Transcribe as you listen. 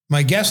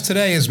My guest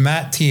today is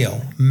Matt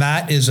Teel.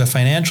 Matt is a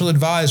financial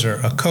advisor,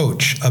 a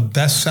coach, a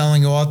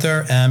best-selling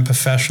author, and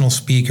professional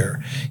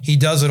speaker. He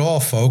does it all,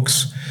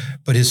 folks,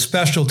 but his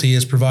specialty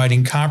is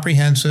providing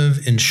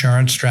comprehensive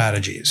insurance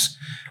strategies.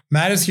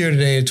 Matt is here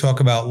today to talk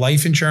about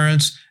life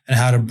insurance and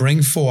how to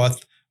bring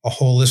forth a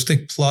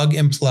holistic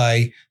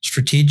plug-and-play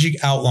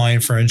strategic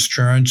outline for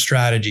insurance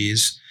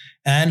strategies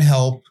and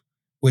help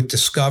with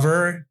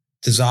discover,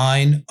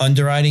 design,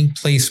 underwriting,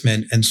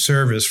 placement, and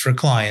service for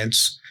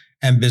clients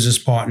and business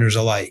partners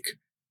alike.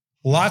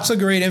 Lots of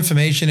great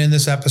information in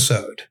this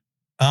episode.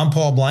 I'm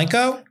Paul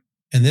Blanco,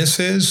 and this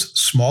is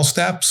Small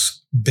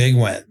Steps, Big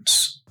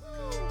Wins.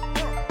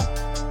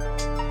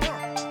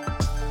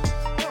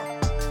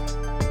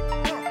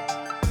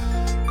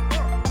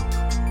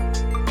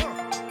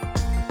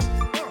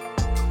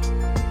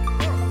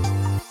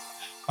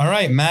 All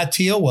right, Matt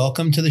Teel,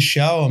 welcome to the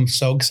show. I'm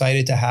so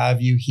excited to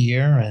have you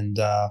here and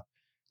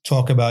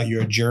talk about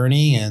your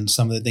journey and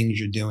some of the things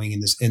you're doing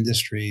in this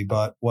industry.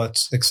 But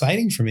what's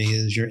exciting for me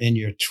is you're in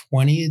your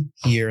 20th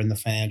year in the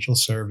financial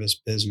service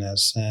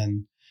business.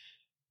 And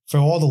for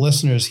all the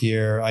listeners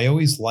here, I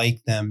always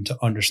like them to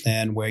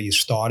understand where you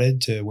started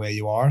to where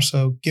you are.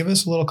 So give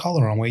us a little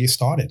color on where you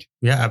started.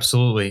 Yeah,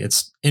 absolutely.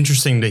 It's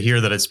interesting to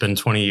hear that it's been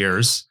 20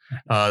 years.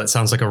 It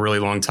sounds like a really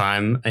long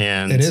time.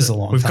 And it is a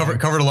long time. We've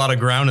covered a lot of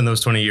ground in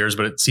those 20 years,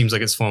 but it seems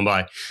like it's flown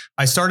by.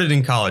 I started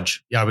in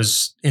college. I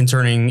was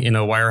interning in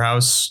a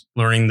wirehouse,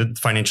 learning the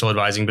financial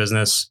advising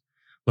business,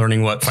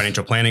 learning what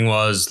financial planning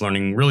was,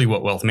 learning really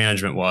what wealth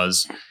management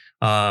was.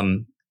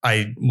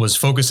 I was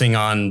focusing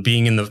on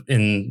being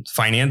in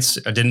finance.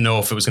 I didn't know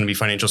if it was going to be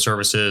financial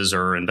services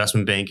or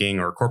investment banking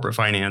or corporate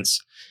finance.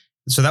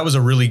 So that was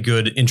a really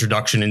good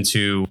introduction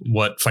into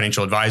what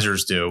financial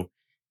advisors do.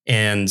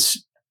 And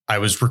I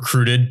was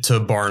recruited to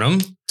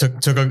Barnum,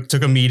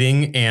 took a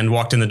meeting and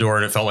walked in the door,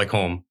 and it felt like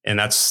home. And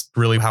that's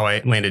really how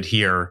I landed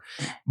here.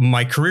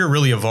 My career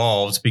really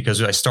evolved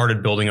because I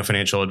started building a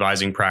financial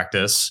advising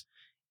practice.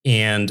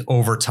 And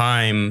over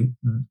time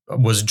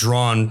was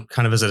drawn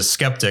kind of as a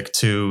skeptic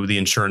to the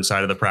insurance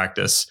side of the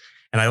practice.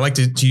 And I like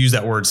to use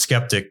that word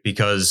skeptic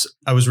because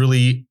I was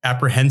really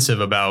apprehensive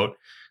about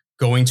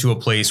going to a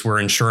place where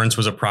insurance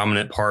was a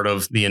prominent part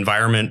of the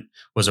environment,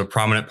 was a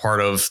prominent part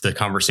of the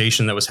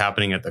conversation that was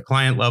happening at the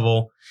client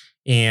level.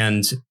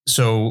 And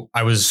so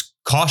I was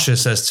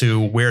cautious as to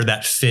where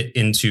that fit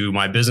into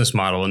my business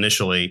model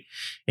initially.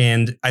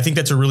 And I think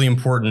that's a really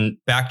important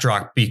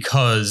backdrop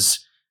because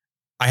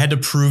I had to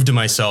prove to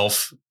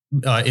myself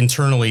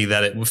internally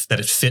that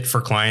it fit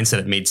for clients,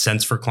 that it made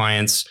sense for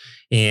clients,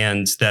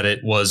 and that it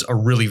was a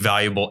really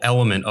valuable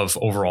element of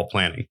overall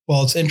planning.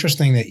 Well, it's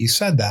interesting that you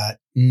said that,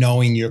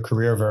 knowing your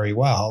career very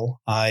well.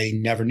 I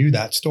never knew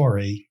that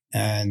story.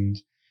 And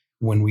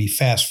when we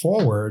fast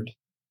forward,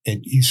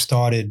 you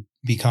started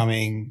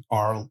becoming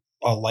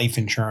a life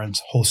insurance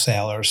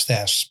wholesaler /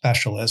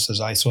 specialist. As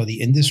I saw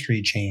the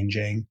industry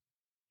changing,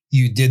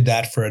 you did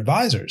that for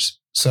advisors.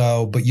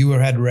 So, but you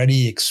had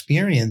already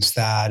experienced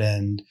that.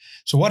 And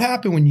so what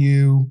happened when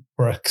you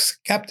were a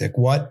skeptic?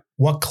 What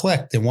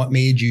clicked and what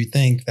made you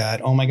think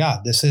that, oh my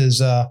God, this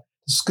is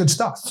good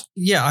stuff?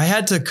 Yeah, I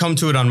had to come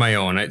to it on my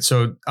own.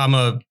 So I'm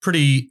a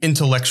pretty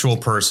intellectual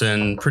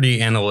person,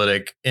 pretty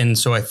analytic. And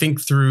so I think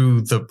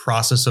through the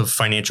process of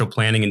financial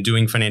planning and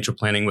doing financial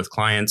planning with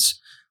clients,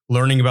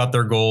 learning about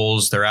their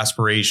goals, their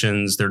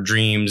aspirations, their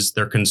dreams,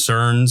 their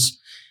concerns,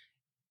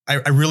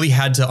 I really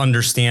had to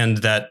understand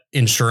that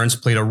insurance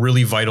played a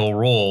really vital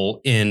role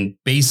in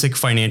basic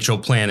financial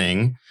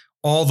planning,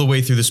 all the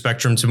way through the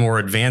spectrum to more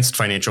advanced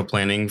financial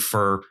planning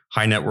for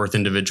high net worth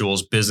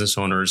individuals, business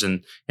owners,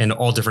 and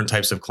all different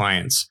types of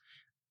clients.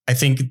 I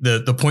think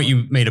the point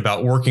you made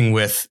about working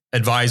with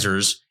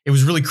advisors, it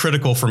was really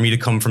critical for me to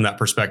come from that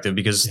perspective,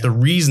 because the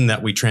reason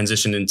that we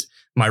transitioned into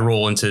my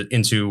role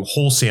into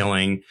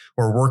wholesaling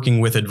or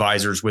working with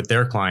advisors with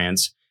their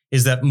clients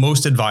is that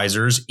most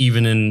advisors,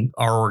 even in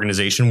our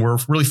organization, were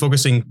really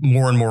focusing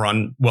more and more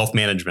on wealth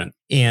management.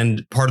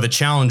 And part of the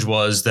challenge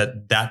was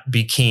that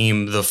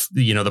became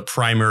the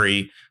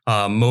primary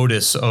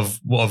modus of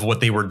what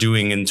they were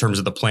doing in terms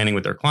of the planning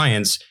with their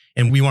clients.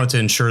 And we wanted to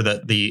ensure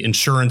that the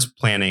insurance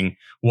planning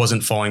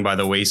wasn't falling by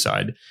the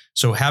wayside.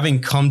 So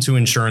having come to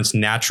insurance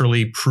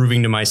naturally,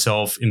 proving to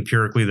myself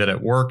empirically that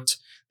it worked,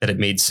 that it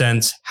made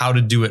sense, how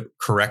to do it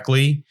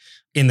correctly,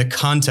 in the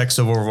context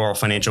of overall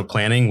financial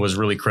planning was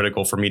really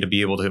critical for me to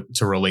be able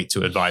to relate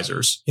to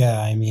advisors. Yeah,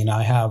 I mean,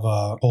 I have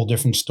a whole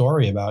different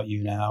story about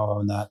you now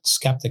on that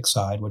skeptic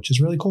side, which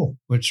is really cool.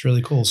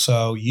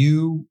 So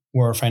you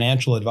were a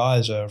financial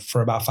advisor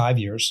for about 5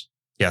 years.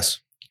 Yes.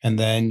 And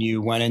then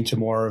you went into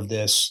more of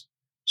this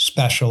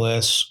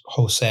specialist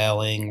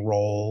wholesaling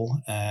role.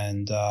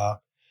 And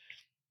the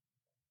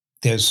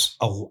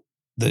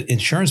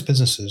insurance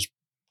business is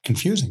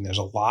confusing. There's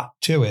a lot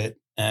to it.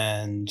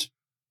 And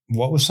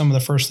what was some of the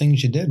first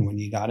things you did when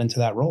you got into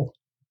that role?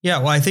 Yeah,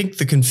 well, I think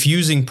the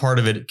confusing part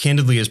of it,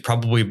 candidly, is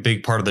probably a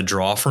big part of the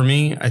draw for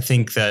me. I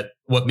think that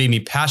what made me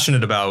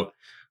passionate about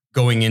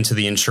going into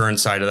the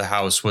insurance side of the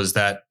house was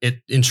that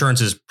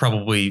insurance is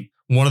probably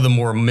one of the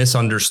more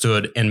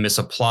misunderstood and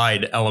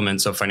misapplied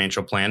elements of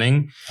financial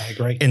planning. I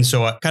agree. And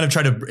so I kind of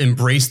try to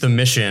embrace the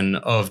mission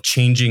of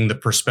changing the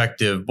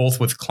perspective, both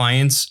with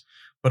clients,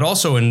 but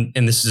also, and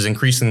this is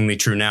increasingly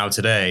true now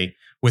today,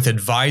 with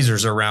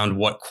advisors around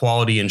what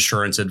quality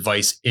insurance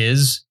advice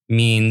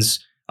means,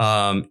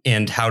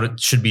 and how it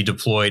should be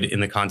deployed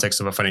in the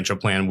context of a financial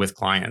plan with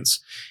clients.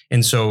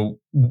 And so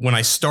when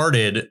I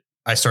started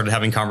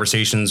having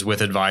conversations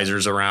with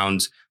advisors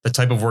around the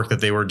type of work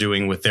that they were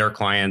doing with their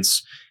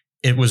clients.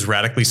 It was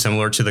radically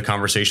similar to the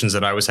conversations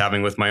that I was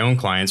having with my own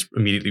clients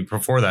immediately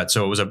before that.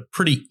 So it was a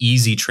pretty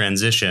easy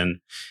transition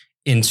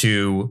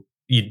into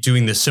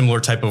doing this similar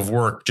type of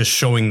work, just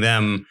showing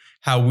them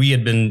how we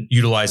had been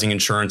utilizing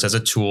insurance as a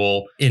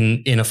tool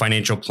in a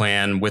financial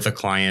plan with a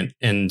client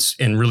and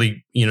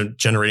really,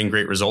 generating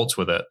great results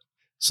with it.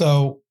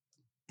 So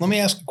let me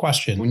ask a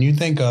question. When you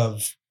think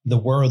of the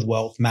word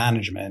wealth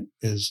management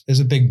is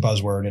a big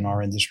buzzword in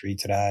our industry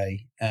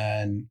today.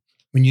 And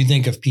when you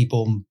think of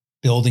people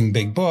building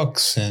big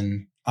books,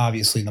 and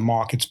obviously the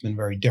market's been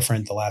very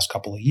different the last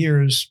couple of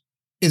years,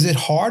 is it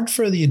hard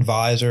for the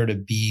advisor to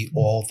be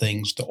all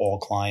things to all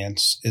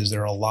clients? Is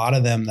there a lot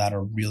of them that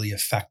are really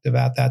effective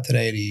at that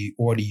today?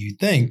 Or do you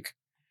think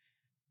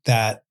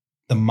that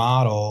the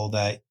model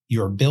that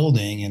you're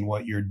building and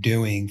what you're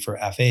doing for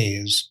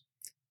FAs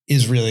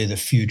is really the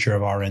future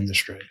of our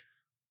industry?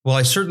 Well,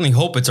 I certainly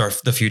hope it's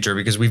the future,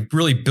 because we've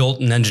really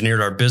built and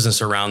engineered our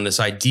business around this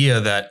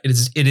idea that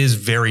it is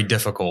very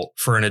difficult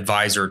for an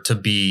advisor to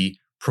be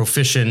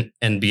proficient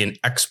and be an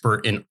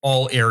expert in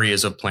all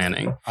areas of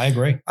planning. I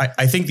agree.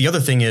 I think the other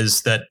thing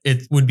is that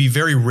it would be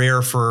very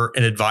rare for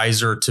an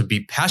advisor to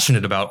be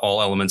passionate about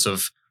all elements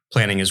of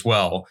planning as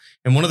well.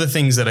 And one of the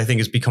things that I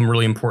think has become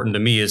really important to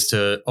me is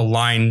to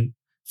align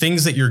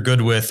things that you're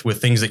good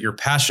with things that you're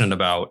passionate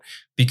about,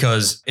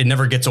 because it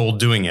never gets old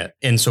doing it.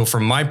 And so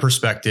from my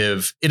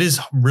perspective, it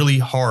is really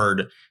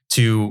hard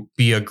to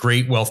be a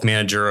great wealth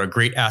manager, a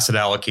great asset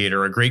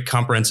allocator, a great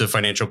comprehensive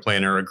financial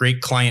planner, a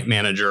great client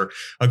manager,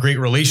 a great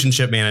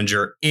relationship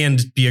manager,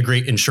 and be a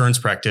great insurance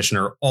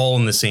practitioner all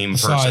in the same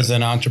person. Besides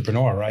an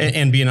entrepreneur, right?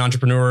 And be an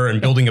entrepreneur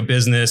and building a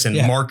business and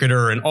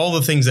marketer and all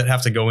the things that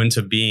have to go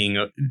into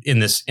being in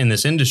this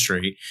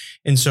industry.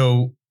 And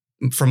so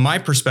from my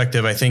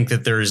perspective, I think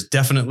that there is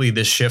definitely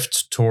this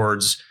shift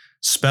towards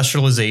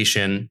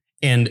specialization,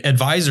 and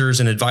advisors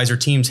and advisor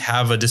teams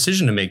have a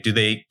decision to make. Do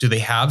they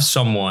have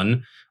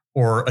someone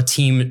or a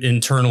team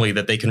internally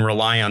that they can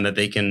rely on, that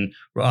they can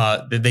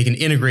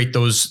integrate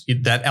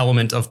that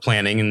element of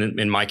planning? And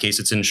in my case,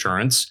 it's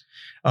insurance.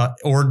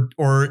 Or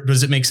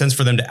does it make sense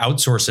for them to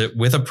outsource it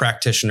with a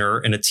practitioner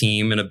and a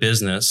team and a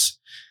business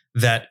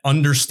that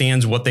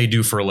understands what they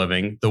do for a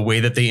living, the way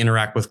that they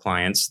interact with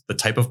clients, the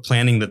type of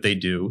planning that they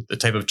do, the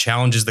type of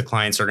challenges the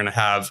clients are going to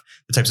have,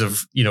 the types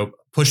of,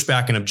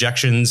 pushback and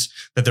objections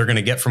that they're going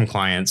to get from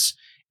clients,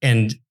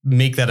 and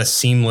make that a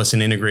seamless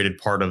and integrated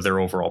part of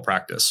their overall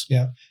practice.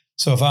 Yeah.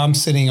 So if I'm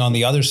sitting on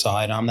the other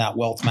side, I'm that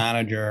wealth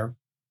manager,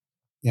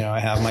 I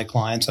have my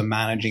clients, I'm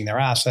managing their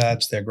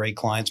assets, they're great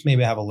clients,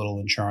 maybe I have a little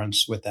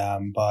insurance with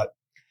them, but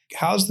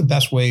how's the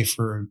best way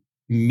for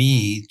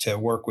me to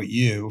work with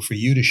you, for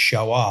you to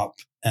show up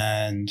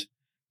and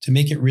to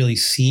make it really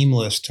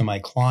seamless to my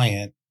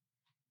client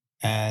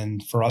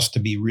and for us to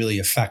be really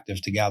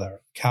effective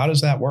together? How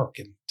does that work?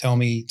 And tell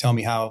me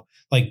how,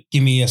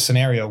 give me a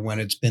scenario when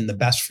it's been the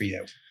best for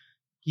you.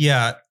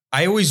 Yeah.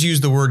 I always use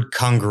the word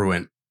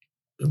congruent.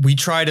 We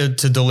try to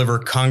deliver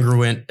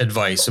congruent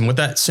advice. And what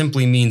that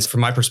simply means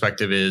from my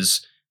perspective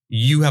is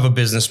you have a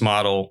business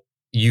model,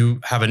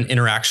 you have an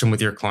interaction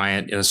with your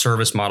client and a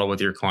service model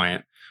with your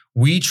client.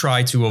 We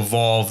try to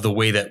evolve the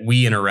way that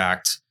we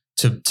interact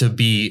to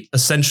be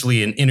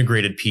essentially an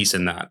integrated piece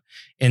in that.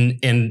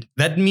 And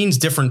that means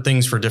different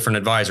things for different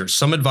advisors.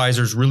 Some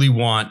advisors really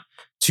want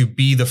to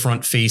be the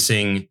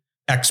front-facing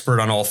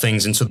expert on all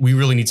things. And so we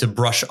really need to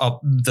brush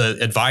up the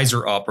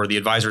advisor up, or the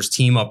advisor's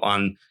team up,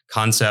 on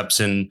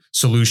concepts and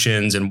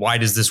solutions and why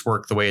does this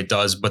work the way it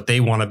does. But they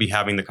want to be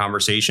having the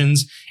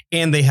conversations,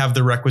 and they have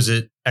the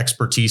requisite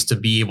expertise to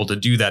be able to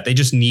do that. They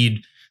just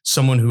need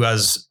someone who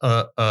has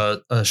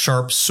a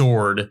sharp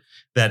sword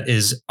that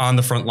is on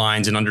the front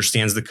lines and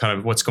understands the kind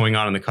of what's going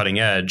on in the cutting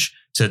edge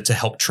to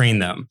help train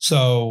them.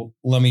 So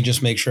let me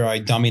just make sure I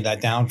dummy that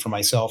down for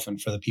myself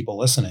and for the people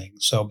listening.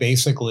 So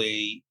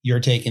basically, you're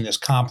taking this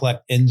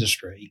complex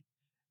industry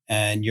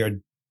and you're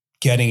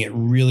getting it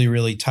really,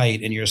 really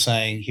tight. And you're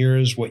saying,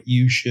 here's what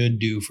you should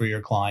do for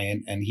your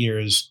client, and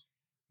here's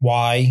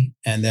why,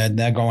 and then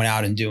they're going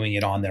out and doing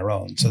it on their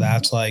own. So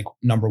that's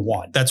number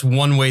one. That's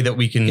one way that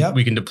we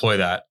can deploy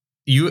that.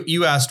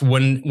 You asked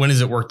when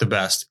does it work the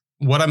best?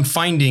 What I'm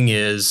finding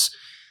is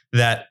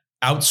that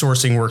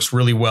outsourcing works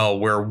really well,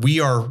 where we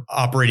are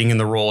operating in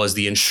the role as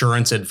the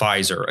insurance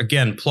advisor,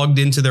 again, plugged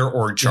into their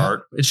org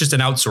chart. It's just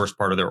an outsourced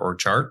part of their org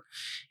chart.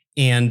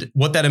 And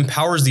what that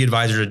empowers the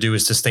advisor to do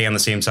is to stay on the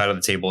same side of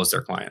the table as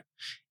their client.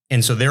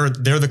 And so they're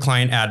the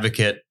client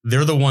advocate.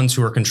 They're the ones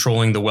who are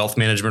controlling the wealth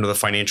management of the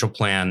financial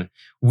plan.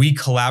 We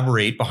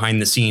collaborate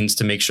behind the scenes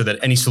to make sure that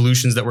any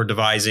solutions that we're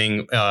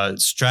devising,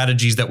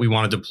 strategies that we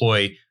want to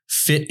deploy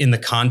fit in the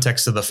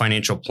context of the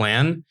financial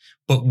plan.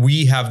 But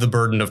we have the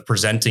burden of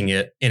presenting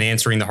it and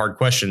answering the hard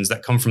questions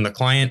that come from the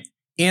client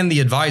and the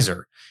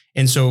advisor.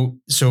 And so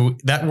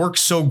that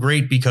works so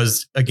great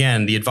because,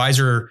 again, the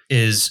advisor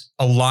is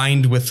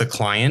aligned with the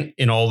client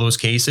in all those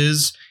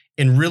cases.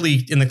 And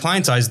really, in the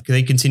client's eyes,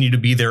 they continue to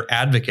be their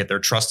advocate, their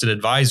trusted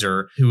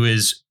advisor who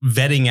is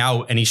vetting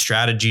out any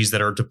strategies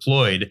that are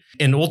deployed.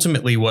 And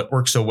ultimately, what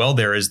works so well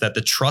there is that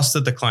the trust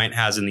that the client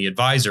has in the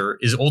advisor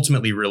is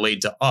ultimately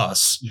relayed to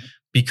us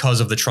because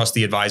of the trust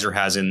the advisor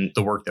has in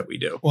the work that we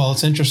do. Well,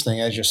 it's interesting.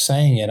 As you're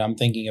saying it, I'm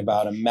thinking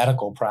about a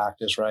medical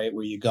practice, right?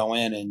 Where you go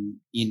in and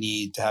you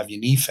need to have your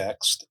knee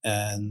fixed.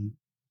 And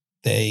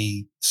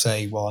they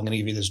say, well, I'm going to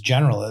give you this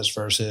generalist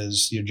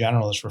versus your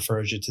generalist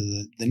refers you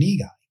to the knee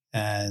guy.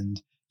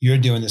 And you're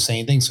doing the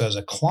same thing. So as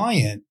a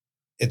client,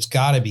 it's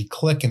got to be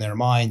click in their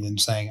mind and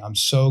saying, I'm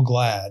so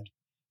glad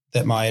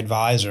that my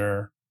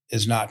advisor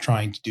is not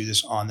trying to do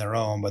this on their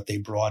own, but they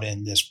brought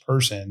in this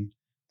person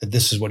that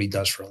this is what he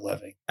does for a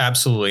living.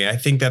 Absolutely. I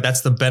think that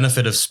that's the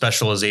benefit of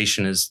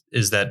specialization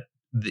is that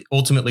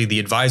ultimately the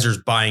advisor's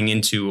buying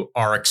into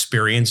our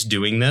experience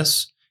doing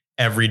this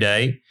every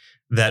day,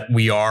 that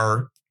we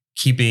are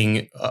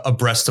keeping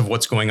abreast of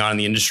what's going on in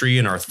the industry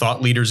and our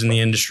thought leaders in the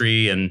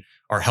industry and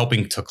are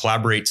helping to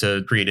collaborate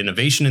to create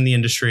innovation in the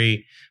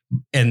industry.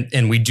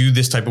 And we do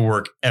this type of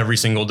work every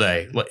single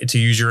day. To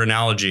use your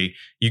analogy,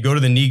 you go to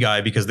the knee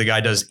guy because the guy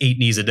does 8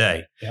 knees a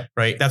day,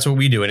 right? That's what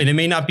we do. And it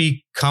may not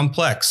be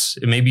complex.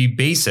 It may be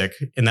basic,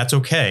 and that's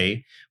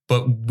okay.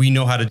 But we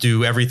know how to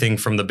do everything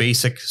from the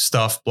basic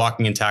stuff,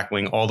 blocking and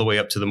tackling, all the way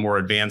up to the more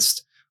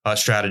advanced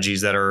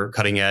strategies that are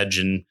cutting edge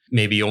and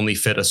maybe only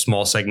fit a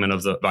small segment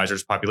of the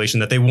advisor's population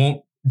that they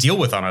won't deal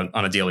with on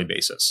a daily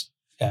basis.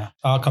 Yeah.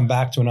 I'll come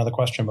back to another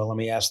question, but let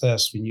me ask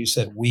this. When you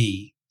said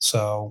we,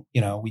 so,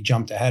 we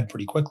jumped ahead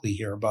pretty quickly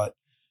here, but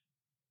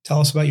tell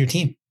us about your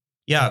team.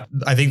 Yeah,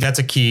 I think that's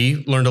a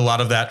key. Learned a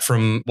lot of that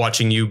from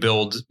watching you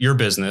build your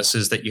business,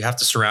 is that you have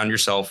to surround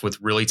yourself with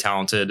really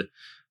talented,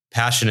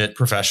 passionate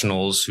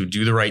professionals who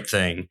do the right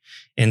thing.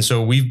 And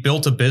so we've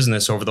built a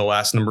business over the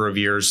last number of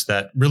years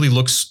that really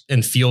looks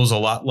and feels a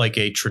lot like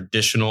a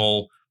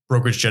traditional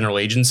brokerage general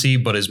agency,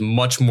 but is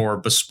much more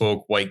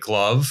bespoke white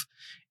glove.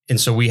 And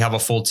so we have a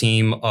full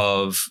team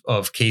of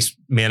case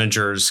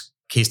managers,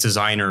 case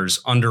designers,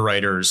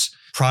 underwriters,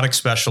 product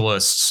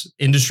specialists,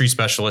 industry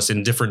specialists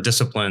in different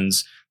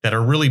disciplines that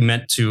are really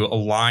meant to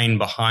align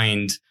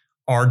behind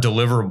our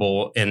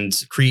deliverable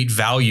and create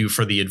value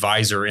for the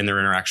advisor in their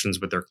interactions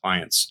with their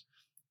clients.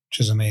 Which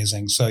is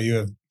amazing. So you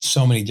have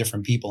so many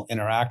different people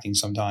interacting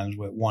sometimes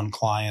with one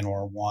client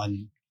or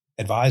one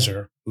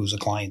advisor who's a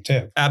client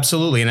too.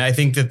 Absolutely. And I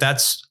think that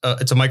that's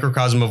it's a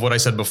microcosm of what I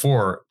said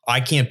before.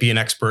 I can't be an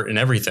expert in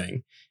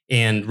everything.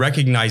 And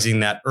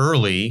recognizing that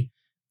early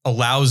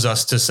allows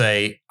us to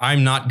say,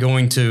 I'm not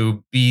going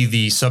to be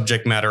the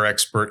subject matter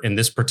expert in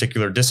this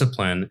particular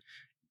discipline,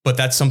 but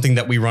that's something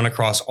that we run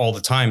across all the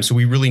time. So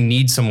we really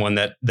need someone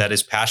that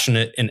is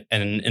passionate and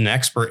an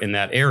expert in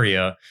that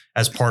area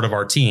as part of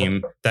our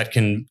team that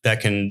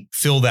can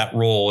fill that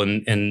role.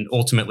 And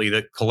ultimately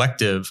the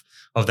collective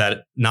of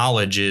that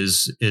knowledge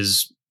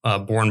is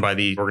borne by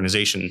the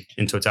organization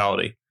in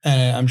totality.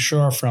 And I'm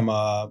sure from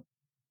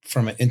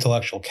an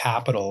intellectual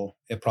capital,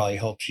 it probably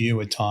helps you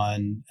a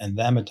ton and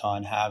them a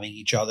ton, having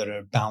each other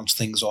to bounce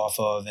things off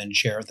of and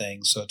share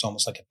things. So it's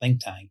almost like a think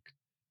tank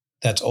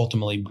that's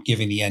ultimately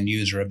giving the end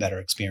user a better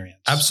experience.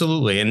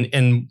 Absolutely.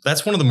 And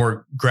that's one of the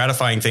more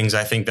gratifying things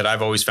I think that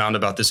I've always found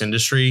about this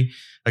industry.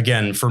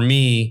 Again, for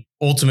me,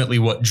 ultimately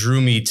what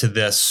drew me to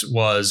this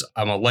was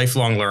I'm a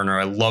lifelong learner.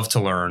 I love to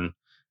learn.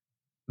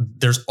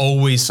 There's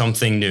always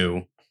something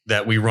new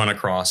that we run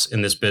across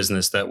in this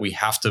business that we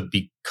have to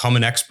become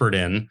an expert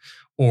in,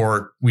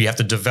 or we have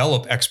to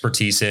develop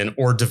expertise in,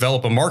 or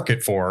develop a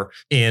market for.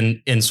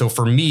 And so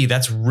for me,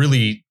 that's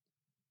really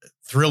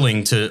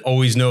thrilling to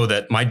always know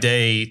that my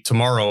day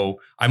tomorrow,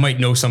 I might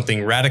know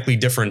something radically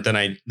different than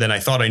I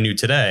thought I knew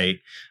today.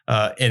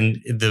 And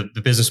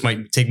the business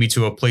might take me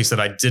to a place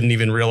that I didn't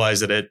even realize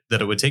that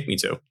it would take me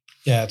to.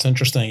 Yeah, it's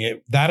interesting.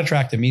 That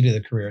attracted me to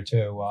the career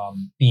too,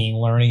 being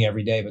learning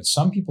every day. But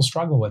some people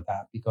struggle with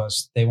that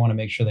because they want to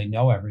make sure they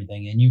know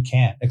everything, and you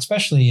can't,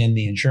 especially in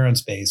the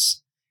insurance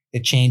space.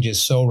 It changes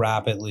so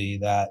rapidly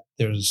that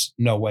there's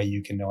no way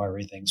you can know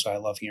everything. So I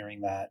love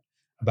hearing that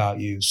about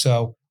you.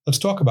 So let's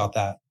talk about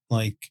that.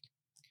 Like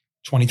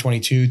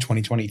 2022,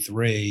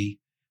 2023,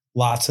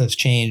 lots has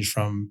changed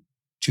from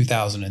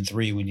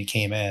 2003 when you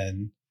came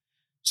in.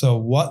 So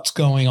what's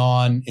going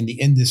on in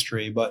the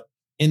industry, but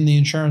in the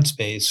insurance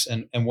space,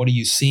 and what are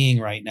you seeing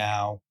right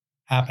now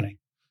happening?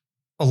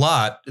 A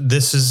lot.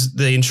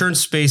 The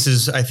insurance space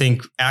is, I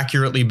think,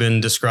 accurately been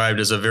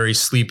described as a very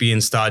sleepy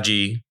and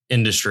stodgy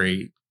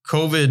industry.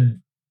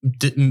 COVID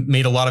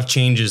made a lot of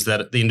changes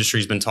that the industry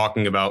has been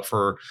talking about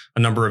for a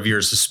number of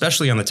years,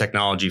 especially on the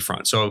technology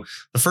front. So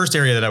the first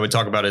area that I would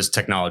talk about is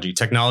technology.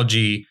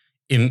 Technology,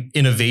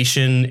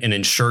 innovation and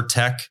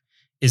insurtech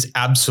is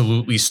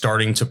absolutely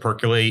starting to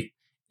percolate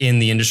in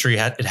the industry.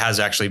 It has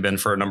actually been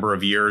for a number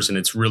of years, and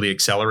it's really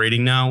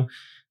accelerating now.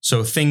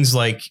 So things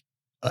like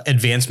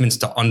advancements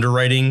to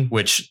underwriting,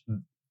 which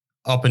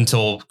up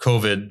until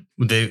COVID,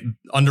 the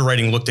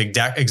underwriting looked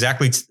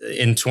exactly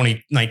in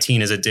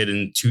 2019 as it did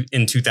in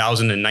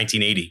 2000 and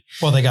 1980.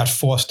 Well, they got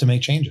forced to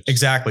make changes.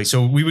 Exactly.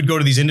 So we would go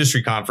to these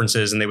industry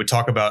conferences and they would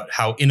talk about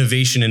how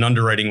innovation in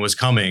underwriting was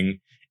coming.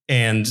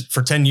 And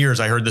for 10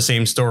 years, I heard the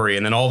same story.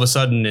 And then all of a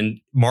sudden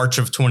in March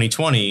of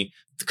 2020,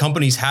 the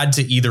companies had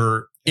to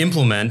either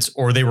implement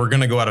or they were going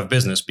to go out of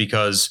business,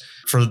 because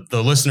for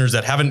the listeners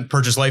that haven't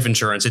purchased life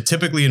insurance, it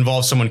typically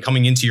involves someone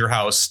coming into your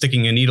house,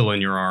 sticking a needle in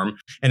your arm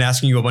and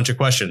asking you a bunch of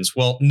questions.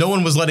 Well, no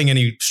one was letting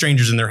any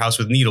strangers in their house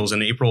with needles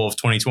in April of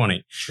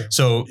 2020. Sure.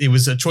 So it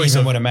was a choice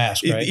even with a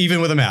mask, right?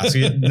 Even with a mask.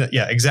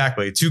 Yeah,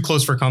 exactly. Too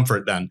close for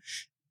comfort then.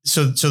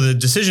 So the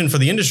decision for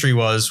the industry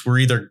was, we're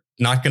either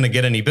not going to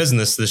get any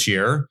business this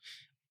year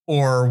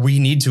or we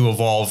need to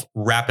evolve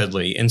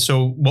rapidly. And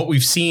so what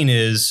we've seen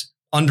is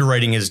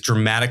underwriting is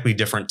dramatically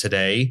different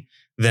today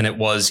than it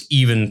was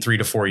even 3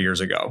 to 4 years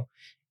ago.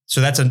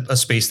 So that's a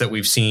space that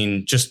we've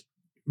seen just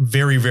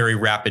very, very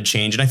rapid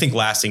change, and I think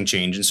lasting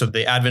change. And so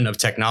the advent of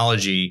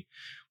technology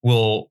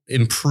will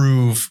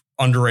improve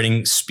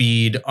underwriting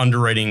speed,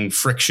 underwriting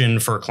friction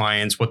for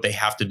clients, what they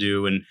have to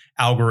do. And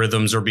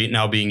algorithms are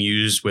now being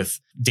used with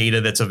data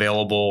that's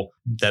available,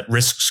 that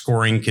risk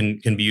scoring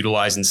can be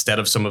utilized instead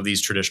of some of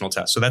these traditional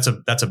tests. So that's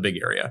a big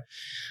area.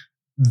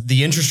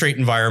 The interest rate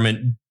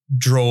environment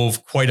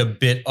drove quite a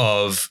bit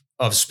of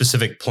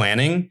specific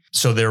planning.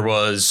 So there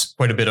was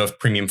quite a bit of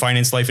premium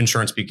finance life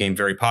insurance became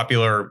very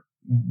popular.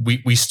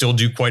 We still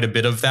do quite a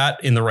bit of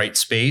that in the right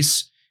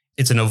space.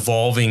 It's an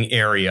evolving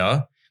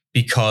area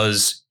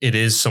because it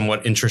is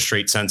somewhat interest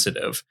rate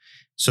sensitive.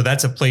 So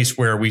that's a place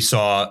where we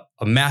saw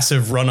a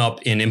massive run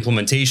up in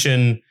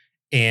implementation,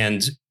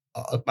 and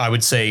I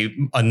would say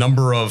a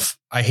number of,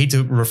 I hate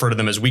to refer to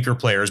them as weaker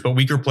players, but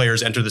weaker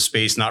players enter the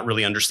space not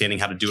really understanding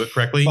how to do it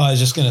correctly. Well, I was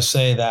just going to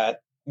say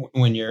that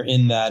when you're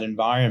in that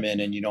environment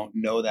and you don't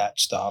know that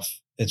stuff,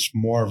 it's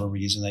more of a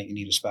reason that you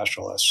need a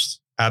specialist.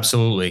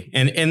 Absolutely.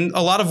 And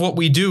a lot of what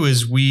we do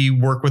is we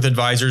work with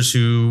advisors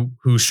who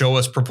show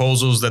us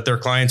proposals that their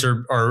clients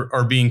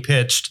are being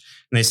pitched.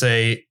 And they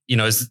say,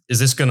 is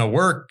this going to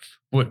work?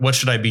 What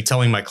should I be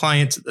telling my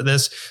client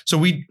this? So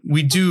we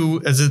do,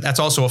 that's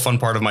also a fun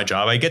part of my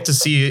job. I get to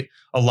see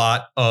a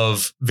lot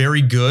of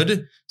very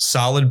good,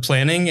 solid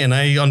planning. And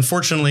I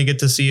unfortunately get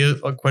to see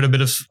quite a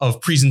bit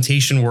of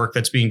presentation work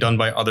that's being done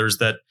by others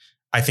that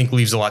I think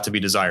leaves a lot to be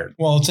desired.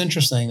 Well, it's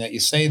interesting that you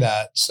say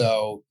that.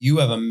 So you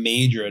have a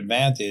major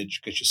advantage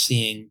because you're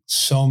seeing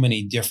so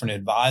many different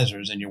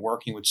advisors and you're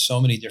working with so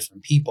many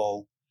different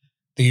people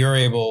that you're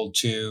able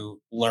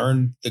to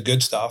learn the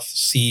good stuff,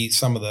 see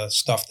some of the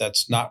stuff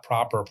that's not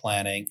proper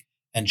planning,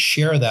 and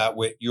share that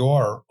with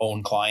your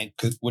own client,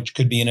 which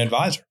could be an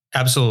advisor.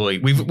 Absolutely.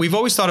 We've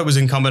always thought it was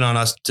incumbent on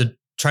us to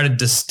try to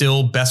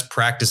distill best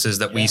practices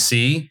that we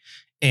see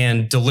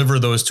and deliver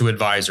those to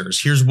advisors.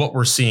 Here's what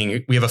we're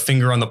seeing. We have a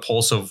finger on the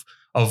pulse of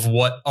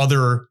what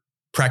other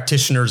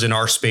practitioners in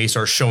our space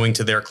are showing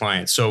to their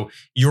clients. So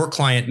your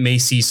client may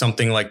see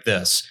something like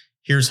this.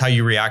 Here's how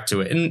you react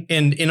to it.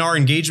 And in our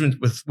engagement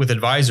with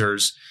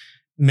advisors,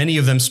 many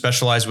of them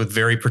specialize with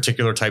very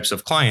particular types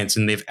of clients.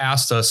 And they've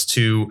asked us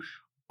to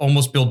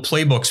almost build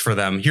playbooks for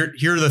them. Here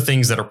are the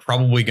things that are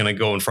probably going to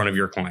go in front of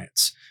your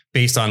clients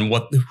based on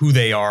who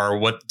they are,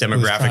 what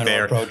demographic they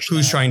are,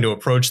 who's trying to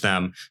approach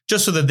them,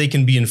 just so that they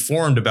can be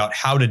informed about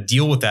how to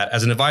deal with that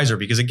as an advisor.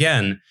 Because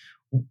again,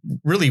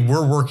 really,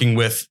 we're working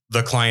with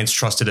the client's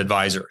trusted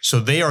advisor. So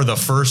they are the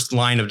first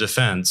line of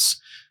defense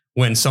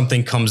when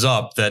something comes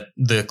up that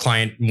the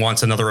client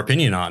wants another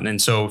opinion on.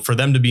 And so for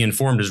them to be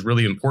informed is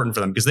really important for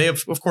them, because they,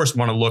 of course,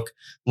 want to look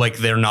like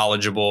they're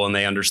knowledgeable and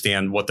they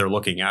understand what they're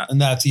looking at. And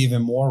that's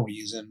even more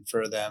reason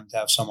for them to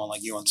have someone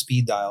like you on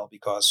speed dial,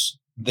 because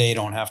they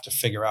don't have to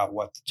figure out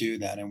what to do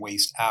then and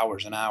waste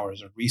hours and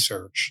hours of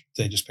research.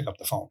 They just pick up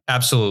the phone.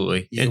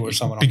 Absolutely. You or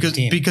someone on the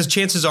team. Because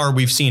chances are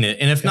we've seen it.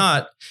 And if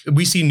not,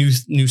 we see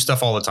new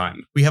stuff all the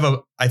time. We have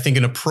I think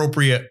an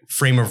appropriate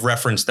frame of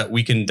reference that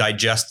we can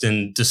digest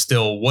and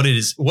distill what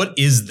is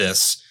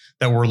this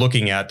that we're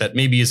looking at that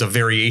maybe is a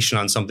variation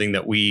on something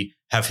that we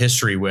have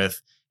history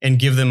with, and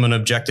give them an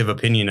objective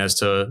opinion as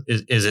to,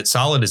 is it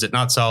solid? Is it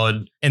not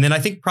solid? And then I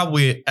think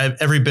probably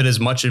every bit as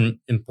much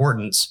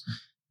importance,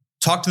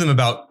 talk to them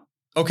about,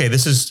 okay,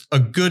 this is a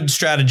good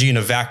strategy in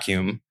a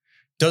vacuum.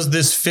 Does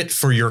this fit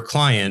for your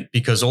client?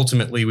 Because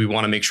ultimately we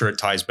want to make sure it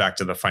ties back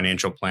to the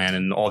financial plan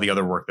and all the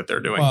other work that they're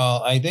doing.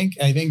 Well, I think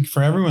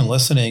for everyone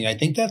listening, I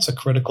think that's a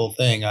critical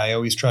thing. I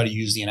always try to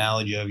use the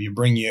analogy of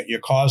your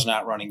car's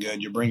not running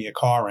good. You bring your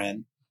car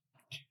in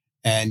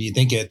and you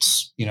think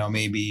it's,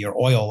 maybe your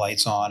oil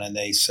light's on, and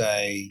they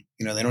say,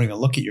 they don't even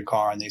look at your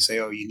car and they say,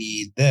 oh, you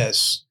need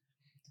this.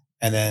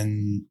 And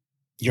then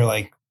you're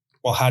like,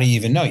 Well, how do you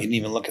even know? You didn't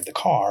even look at the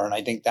car. And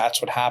I think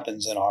that's what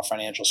happens in our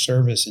financial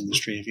service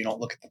industry. If you don't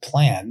look at the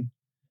plan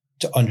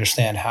to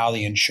understand how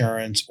the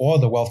insurance or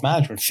the wealth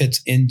management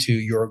fits into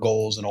your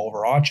goals and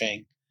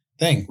overarching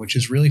thing, which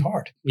is really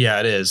hard. Yeah,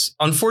 it is.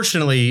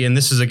 Unfortunately, and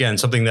this is, again,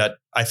 something that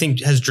I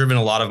think has driven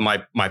a lot of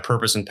my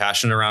purpose and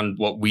passion around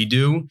what we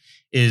do,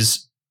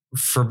 is,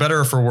 for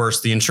better or for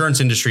worse, the insurance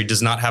industry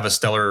does not have a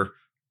stellar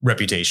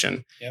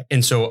reputation. Yep.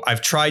 And so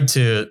I've tried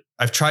to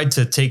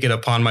take it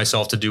upon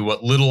myself to do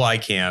what little I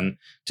can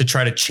to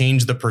try to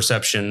change the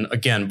perception,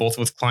 again, both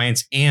with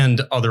clients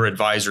and other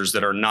advisors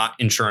that are not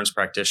insurance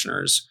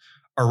practitioners,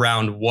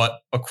 around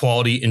what a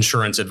quality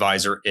insurance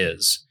advisor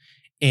is.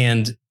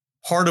 And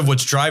part of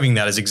what's driving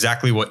that is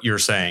exactly what you're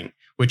saying,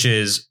 which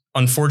is,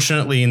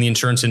 unfortunately, in the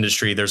insurance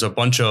industry, there's a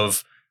bunch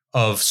of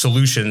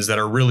solutions that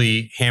are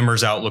really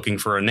hammers out looking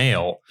for a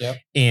nail. Yep.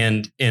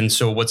 And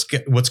so what's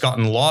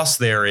gotten lost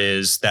there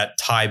is that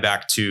tie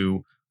back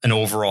to an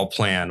overall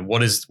plan.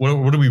 What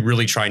are we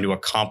really trying to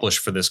accomplish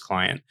for this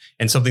client?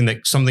 And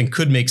something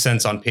could make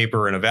sense on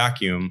paper in a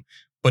vacuum,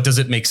 but does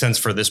it make sense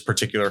for this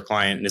particular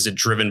client? And is it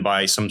driven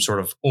by some sort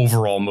of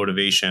overall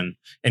motivation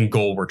and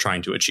goal we're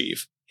trying to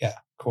achieve? Yeah,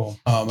 cool.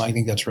 I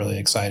think that's really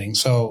exciting.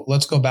 So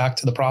let's go back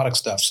to the product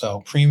stuff.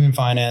 So premium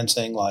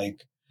financing,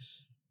 like,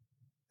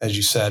 as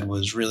you said,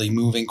 was really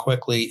moving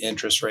quickly.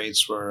 Interest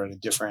rates were at a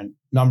different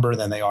number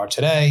than they are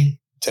today.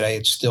 Today,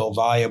 it's still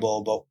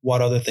viable, but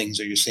what other things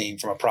are you seeing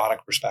from a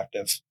product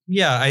perspective?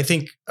 Yeah, I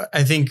think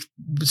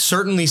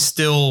certainly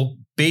still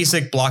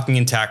basic blocking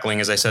and tackling,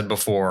 as I said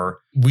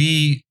before.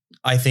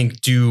 I think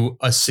do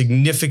a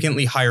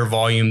significantly higher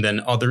volume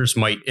than others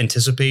might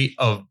anticipate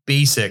of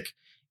basic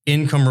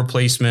income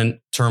replacement,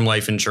 term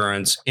life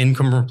insurance,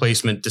 income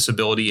replacement,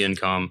 disability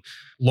income.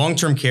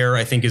 Long-term care,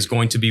 I think, is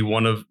going to be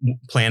one of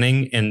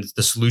planning and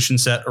the solution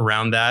set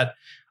around that.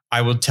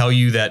 I will tell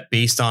you that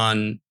based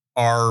on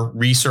our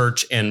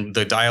research and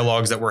the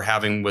dialogues that we're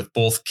having with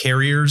both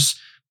carriers,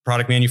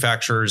 product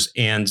manufacturers,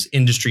 and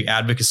industry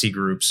advocacy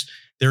groups,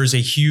 there is a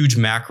huge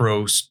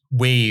macro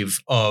wave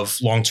of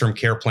long-term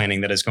care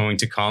planning that is going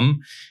to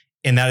come.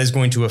 And that is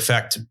going to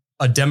affect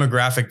a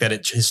demographic that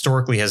it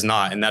historically has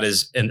not. And that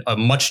is a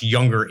much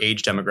younger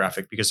age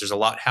demographic, because there's a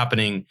lot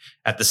happening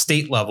at the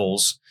state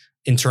levels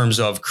in terms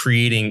of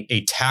creating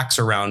a tax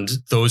around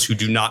those who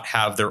do not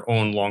have their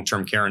own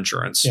long-term care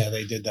insurance. Yeah,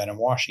 they did that in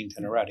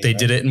Washington already. They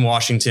did it in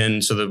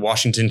Washington. So the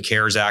Washington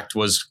CARES Act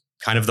was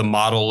kind of the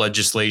model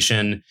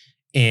legislation.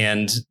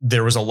 And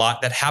there was a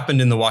lot that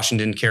happened in the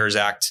Washington CARES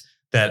Act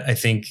that I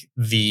think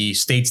the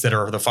states that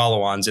are the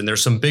follow-ons, and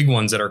there's some big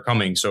ones that are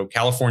coming. So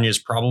California is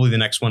probably the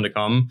next one to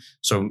come.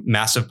 So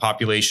massive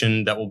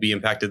population that will be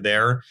impacted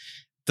there.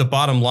 The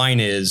bottom line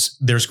is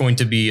there's going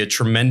to be a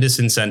tremendous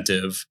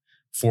incentive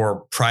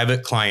for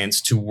private clients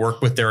to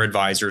work with their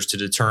advisors to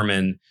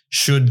determine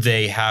should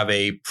they have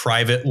a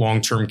private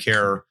long-term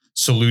care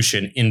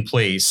solution in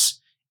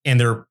place. And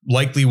there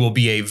likely will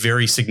be a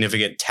very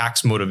significant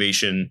tax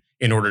motivation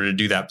in order to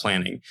do that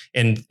planning.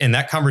 And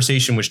that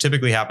conversation, which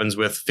typically happens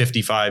with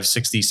 55,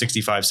 60,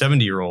 65,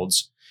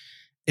 70-year-olds,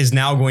 is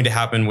now going to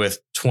happen with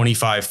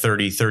 25,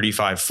 30,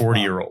 35,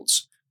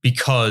 40-year-olds,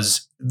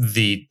 because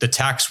the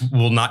tax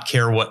will not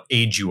care what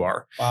age you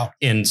are. Wow.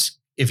 And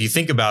if you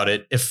think about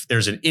it, if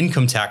there's an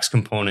income tax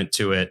component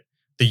to it,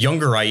 the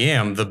younger I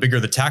am, the bigger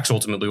the tax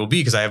ultimately will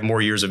be, because I have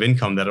more years of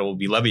income that it will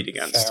be levied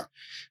against. Fair.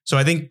 So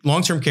I think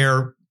long-term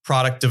care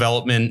product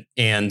development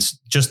and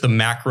just the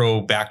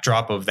macro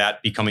backdrop of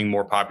that becoming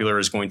more popular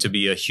is going to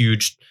be a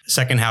huge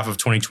second half of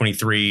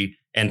 2023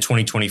 and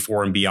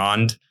 2024 and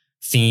beyond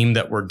theme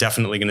that we're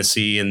definitely going to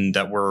see, and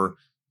that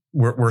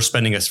we're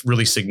spending a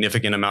really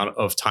significant amount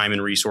of time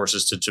and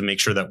resources to make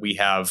sure that we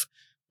have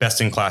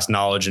best-in-class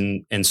knowledge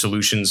and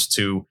solutions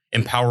to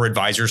empower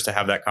advisors to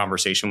have that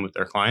conversation with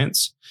their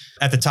clients.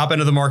 At the top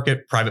end of the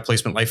market, private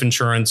placement life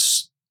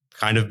insurance,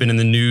 kind of been in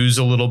the news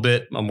a little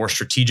bit. A more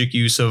strategic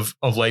use of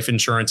life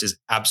insurance is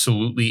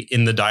absolutely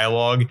in the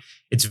dialogue.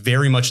 It's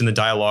very much in the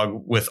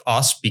dialogue with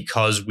us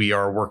because we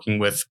are working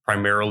with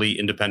primarily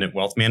independent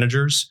wealth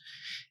managers.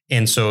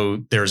 And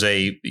so there's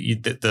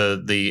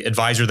the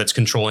advisor that's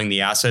controlling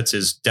the assets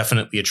is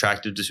definitely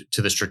attracted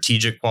to the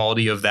strategic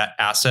quality of that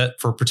asset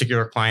for a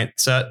particular client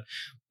set.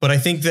 But I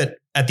think that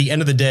at the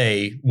end of the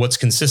day, what's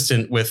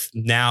consistent with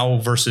now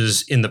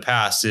versus in the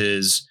past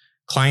is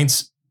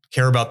clients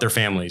care about their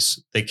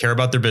families. They care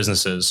about their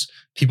businesses.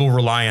 People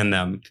rely on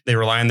them. They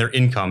rely on their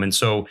income. And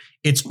so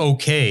it's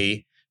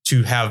okay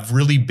to have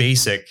really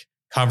basic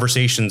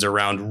conversations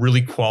around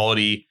really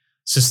quality,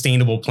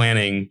 sustainable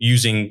planning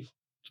using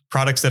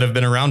products that have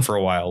been around for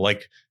a while,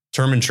 like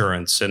term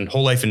insurance and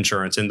whole life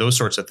insurance and those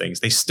sorts of things.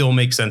 They still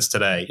make sense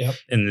today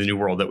in the new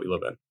world that we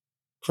live in.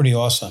 Pretty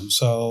awesome.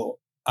 So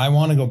I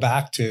want to go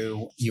back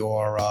to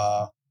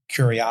your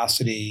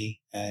curiosity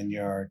and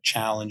your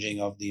challenging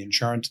of the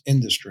insurance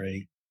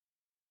industry.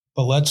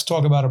 But let's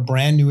talk about a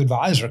brand new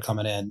advisor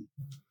coming in.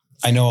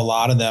 I know a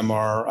lot of them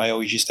I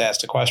always used to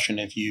ask the question,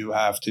 if you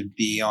have to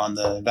be on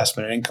the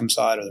investment and income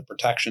side or the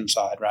protection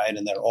side, right?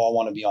 And they all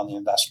want to be on the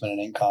investment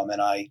and income.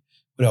 And I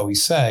would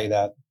always say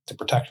that the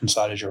protection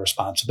side is your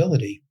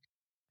responsibility.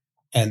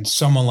 And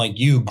someone like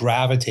you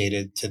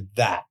gravitated to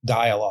that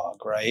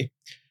dialogue, right?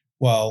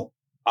 Well,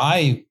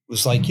 I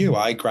was like you.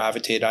 I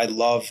gravitated. I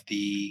love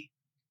the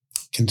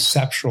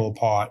conceptual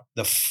part,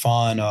 the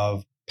fun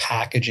of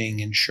packaging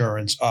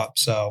insurance up.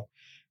 So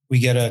we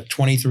get a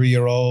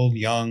 23-year-old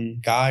young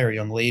guy or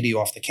young lady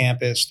off the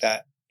campus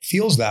that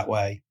feels that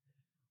way.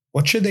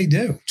 What should they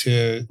do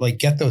to like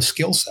get those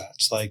skill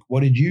sets? Like,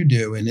 what did you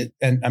do?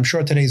 And I'm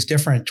sure today's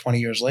different 20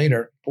 years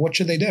later, but what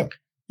should they do?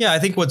 Yeah, I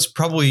think what's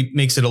probably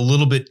makes it a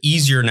little bit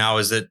easier now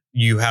is that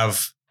you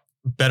have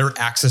better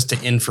access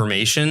to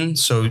information.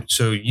 So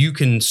you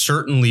can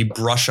certainly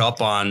brush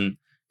up on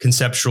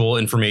conceptual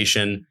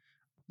information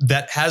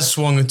that has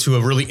swung into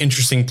a really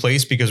interesting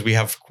place because we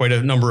have quite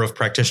a number of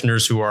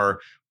practitioners who are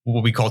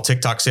what we call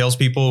TikTok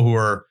salespeople who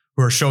are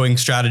showing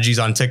strategies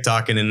on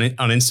TikTok and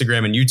on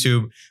Instagram and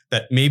YouTube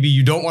that maybe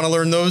you don't want to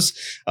learn those,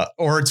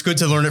 or it's good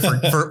to learn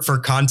it for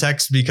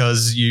context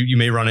because you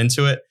may run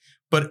into it.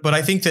 But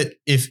I think that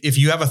if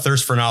you have a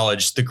thirst for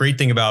knowledge, the great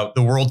thing about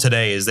the world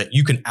today is that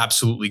you can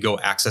absolutely go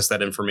access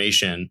that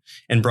information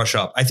and brush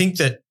up. I think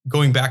that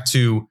going back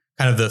to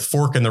kind of the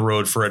fork in the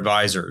road for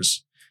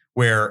advisors,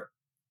 where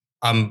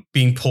I'm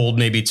being pulled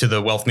maybe to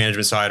the wealth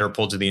management side or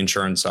pulled to the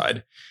insurance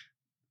side.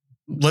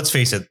 Let's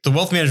face it, the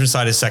wealth management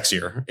side is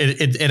sexier.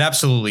 It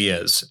absolutely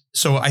is.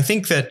 So I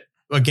think that,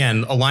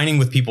 again, aligning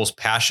with people's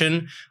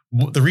passion,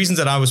 the reasons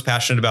that I was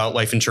passionate about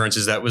life insurance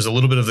is that it was a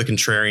little bit of the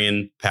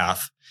contrarian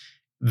path,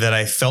 that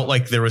I felt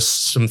like there was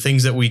some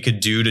things that we could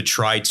do to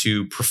try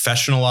to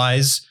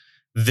professionalize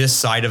this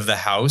side of the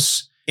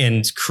house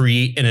and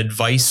create an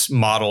advice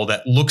model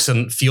that looks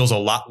and feels a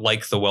lot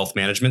like the wealth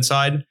management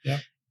side,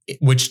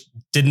 which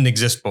didn't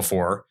exist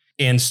before,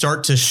 and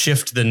start to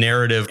shift the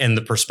narrative and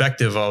the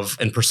perspective of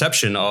and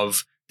perception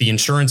of the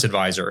insurance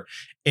advisor.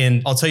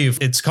 And I'll tell you,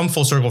 it's come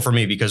full circle for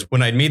me because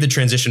when I made the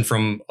transition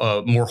from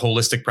a more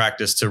holistic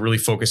practice to really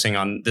focusing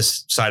on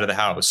this side of the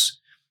house,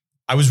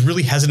 I was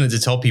really hesitant to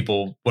tell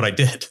people what I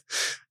did.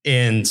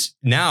 And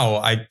now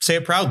I say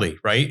it proudly,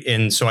 right?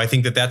 And so I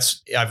think that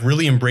I've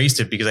really embraced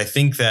it because I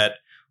think that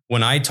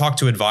when I talk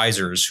to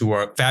advisors who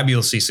are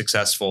fabulously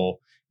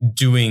successful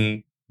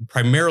doing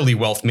primarily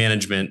wealth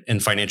management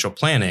and financial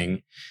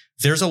planning,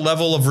 there's a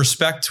level of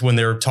respect when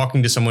they're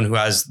talking to someone who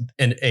has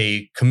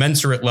a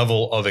commensurate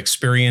level of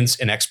experience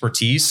and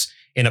expertise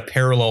in a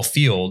parallel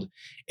field.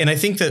 And I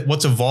think that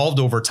what's evolved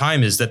over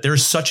time is that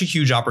there's such a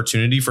huge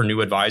opportunity for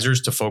new advisors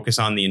to focus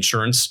on the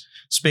insurance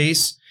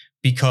space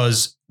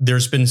because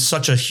there's been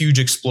such a huge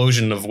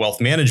explosion of wealth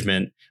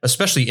management,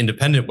 especially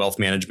independent wealth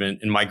management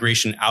and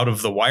migration out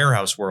of the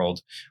wirehouse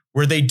world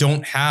where they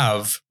don't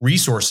have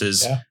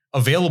resources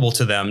available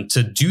to them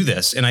to do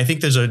this. And I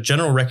think there's a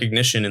general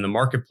recognition in the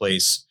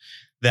marketplace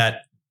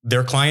that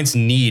their clients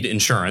need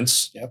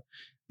insurance.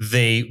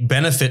 They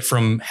benefit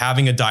from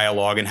having a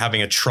dialogue and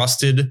having a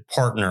trusted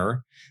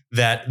partner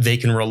that they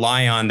can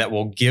rely on that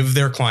will give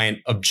their client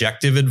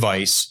objective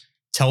advice,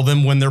 tell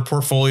them when their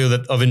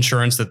portfolio of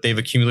insurance that they've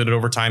accumulated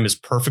over time is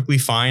perfectly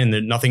fine and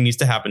that nothing needs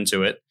to happen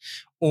to it.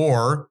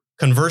 Or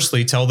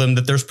conversely, tell them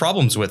that there's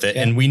problems with it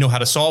and we know how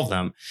to solve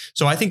them.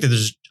 So I think that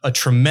there's a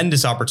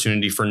tremendous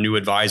opportunity for new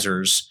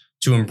advisors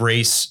to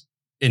embrace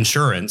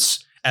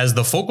insurance as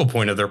the focal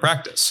point of their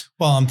practice.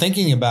 Well, I'm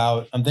thinking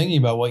about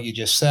what you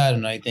just said.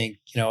 And I think,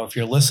 if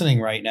you're listening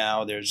right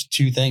now, there's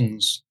two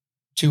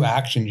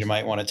actions you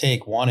might want to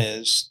take. One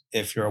is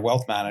if you're a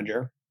wealth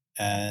manager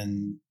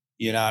and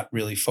you're not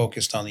really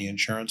focused on the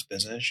insurance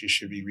business, you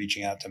should be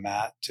reaching out to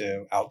Matt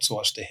to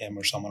outsource to him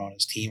or someone on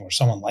his team or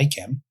someone like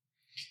him.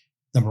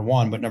 Number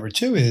one. But number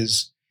two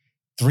is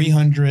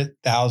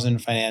 300,000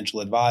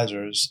 financial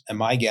advisors. And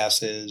my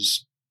guess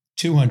is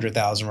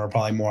 200,000 are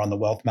probably more on the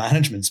wealth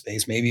management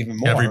space, maybe even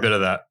more. Every bit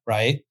of that.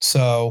 Right.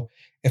 So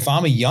if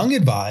I'm a young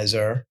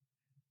advisor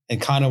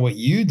and kind of what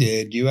you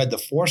did, you had the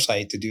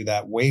foresight to do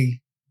that way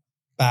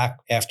back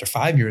after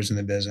 5 years in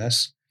the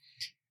business.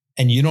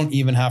 And you don't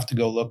even have to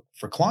go look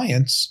for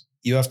clients.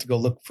 You have to go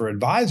look for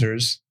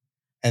advisors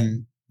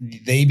and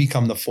they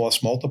become the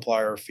force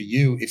multiplier for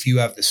you if you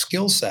have the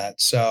skill set.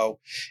 So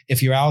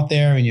if you're out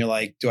there and you're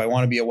like, do I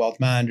want to be a wealth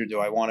manager? Do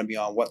I want to be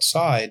on what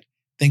side?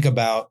 Think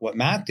about what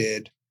Matt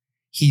did.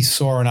 He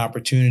saw an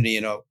opportunity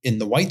in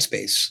the white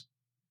space,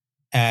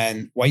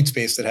 and white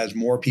space that has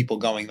more people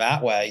going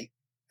that way.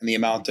 And the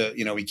amount of,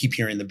 we keep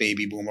hearing the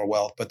baby boomer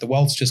wealth, but the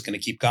wealth's just going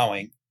to keep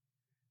going.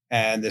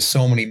 And there's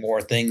so many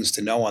more things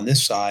to know on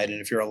this side.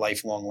 And if you're a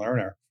lifelong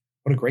learner,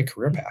 what a great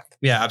career path.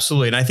 Yeah,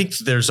 absolutely. And I think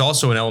there's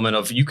also an element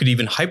of you could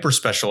even hyper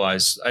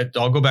specialize.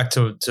 I'll go back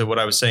to what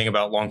I was saying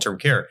about long-term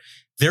care.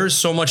 There's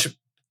so much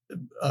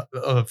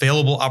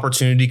available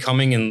opportunity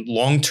coming in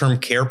long-term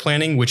care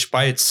planning, which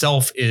by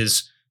itself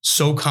is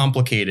so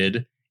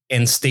complicated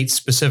and state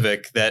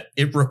specific that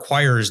it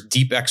requires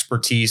deep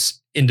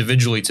expertise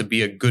individually to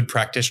be a good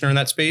practitioner in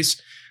that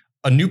space.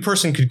 A new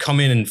person could come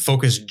in and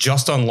focus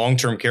just on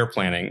long-term care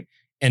planning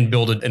and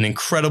build an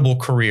incredible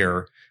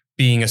career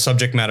being a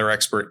subject matter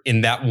expert in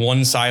that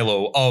one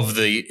silo of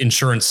the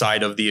insurance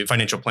side of the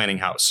financial planning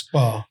house.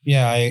 Well,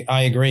 yeah,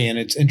 I agree. And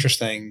it's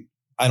interesting.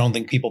 I don't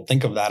think people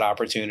think of that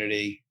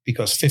opportunity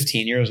because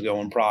 15 years ago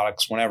when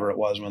whenever it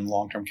was when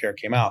long-term care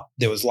came out,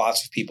 there was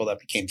lots of people that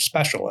became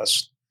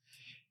specialists.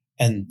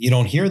 And you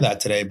don't hear that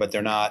today, but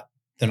they're not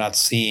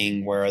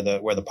seeing where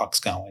the puck's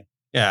going.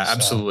 Yeah,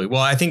 absolutely.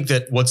 Well, I think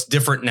that what's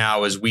different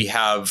now is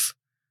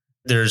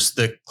there's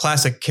the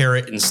classic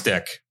carrot and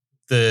stick.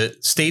 The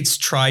states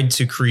tried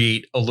to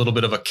create a little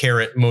bit of a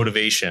carrot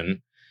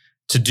motivation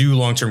to do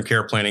long-term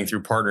care planning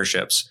through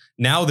partnerships.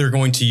 Now they're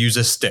going to use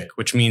a stick,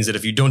 which means that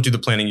if you don't do the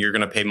planning, you're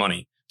going to pay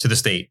money to the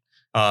state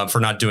for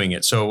not doing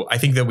it. So I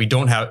think that we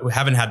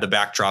haven't had the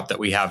backdrop that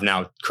we have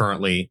now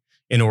currently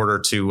in order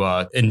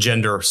to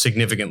engender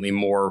significantly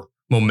more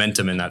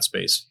momentum in that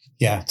space.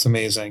 Yeah, it's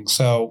amazing.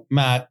 So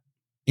Matt,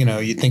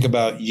 you think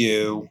about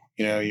you're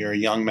a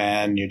young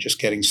man, you're just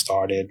getting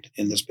started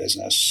in this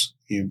business.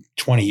 You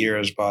 20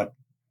 years, but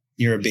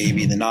you're a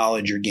baby. The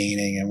knowledge you're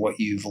gaining and what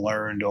you've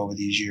learned over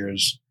these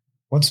years,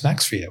 what's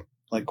next for you?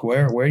 Like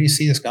where do you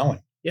see this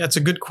going? Yeah, it's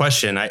a good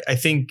question. I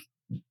think,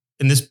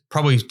 and this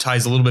probably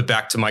ties a little bit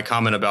back to my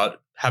comment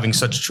about having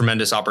such a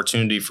tremendous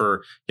opportunity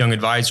for young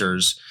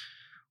advisors.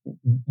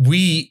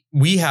 We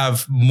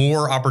have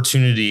more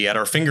opportunity at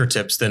our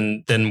fingertips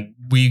than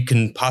we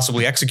can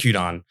possibly execute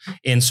on.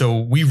 And so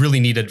we really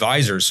need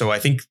advisors. So I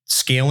think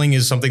scaling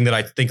is something that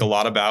I think a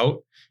lot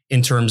about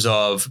in terms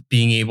of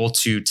being able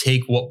to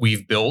take what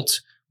we've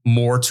built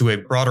more to a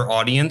broader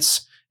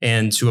audience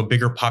and to a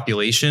bigger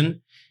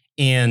population.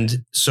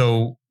 And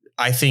so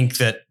I think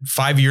that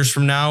 5 years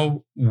from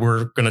now,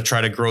 we're going to try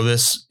to grow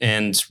this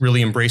and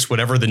really embrace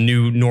whatever the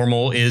new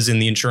normal is in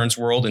the insurance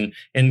world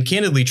and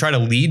candidly try to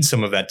lead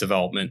some of that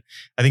development.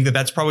 I think that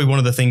that's probably one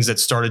of the things that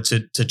started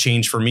to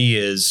change for me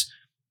is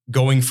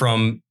going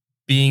from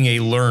being a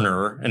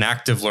learner, an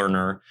active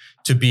learner,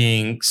 to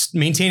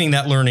maintaining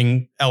that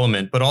learning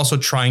element, but also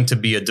trying to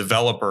be a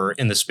developer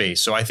in the space.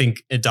 So I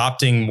think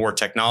adopting more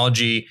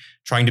technology,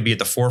 trying to be at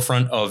the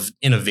forefront of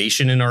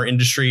innovation in our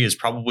industry is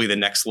probably the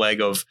next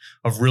leg of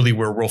really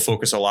where we'll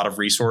focus a lot of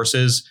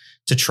resources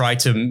to try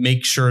to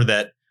make sure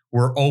that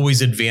we're always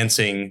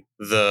advancing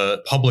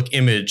the public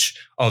image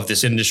of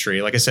this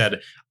industry. Like I said,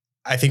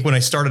 I think when I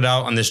started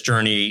out on this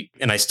journey,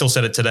 and I still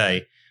said it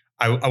today,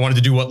 I wanted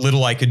to do what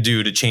little I could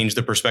do to change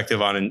the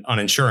perspective on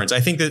insurance.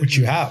 I think that which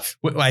you have.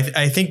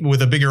 I think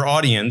with a bigger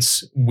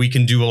audience, we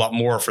can do a lot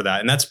more for that,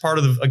 and that's part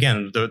of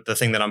the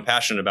thing that I'm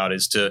passionate about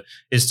is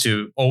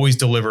to always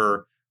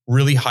deliver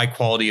really high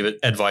quality of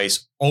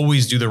advice,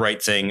 always do the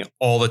right thing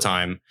all the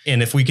time,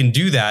 and if we can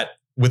do that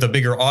with a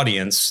bigger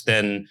audience,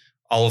 then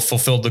I'll have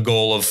fulfilled the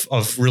goal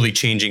of really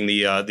changing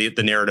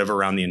the narrative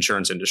around the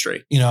insurance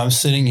industry. I'm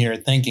sitting here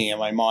thinking, and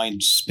my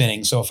mind's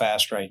spinning so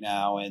fast right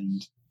now,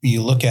 and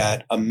you look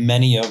at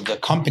many of the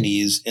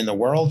companies in the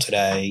world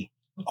today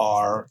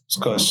are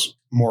because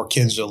more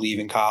kids are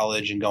leaving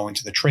college and going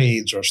to the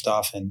trades or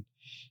stuff. And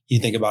you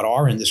think about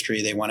our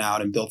industry, they went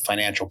out and built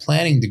financial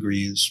planning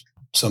degrees.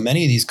 So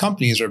many of these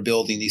companies are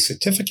building these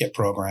certificate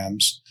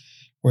programs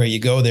where you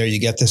go there, you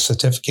get this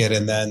certificate,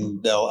 and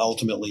then they'll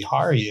ultimately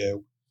hire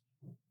you.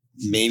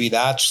 Maybe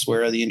that's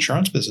where the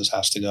insurance business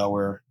has to go,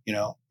 where,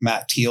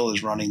 Matt Teel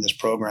is running this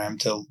program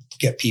to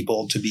get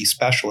people to be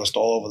specialists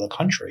all over the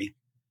country.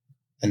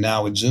 And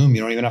now with Zoom,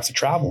 you don't even have to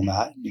travel,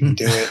 Matt. You can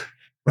do it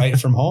right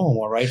from home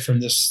or right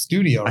from this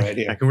studio right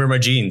here. I can wear my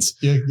jeans.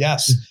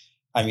 Yes.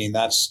 I mean,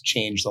 that's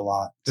changed a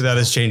lot. That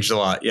has changed a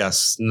lot.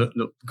 Yes.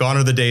 Gone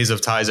are the days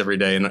of ties every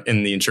day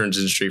in the insurance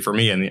industry for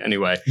me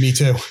anyway. Me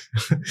too.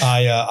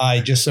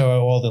 I just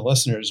so all the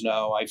listeners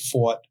know, I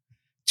fought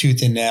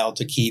tooth and nail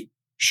to keep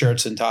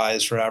shirts and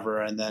ties forever.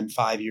 And then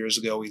 5 years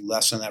ago, we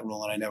lessened that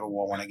rule and I never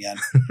wore one again.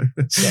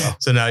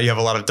 So now you have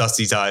a lot of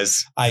dusty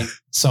ties.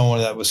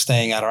 Someone that was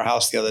staying at our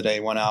house the other day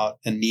went out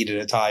and needed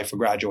a tie for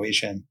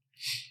graduation.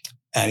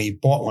 And he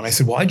bought one. I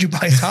said, why'd you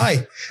buy a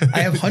tie? I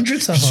have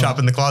hundreds of them. Shop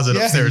in the closet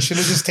upstairs. You should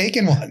have just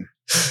taken one.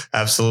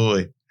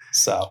 Absolutely.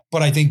 So,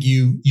 but I think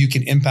you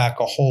can impact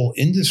a whole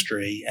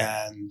industry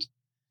and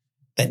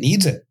that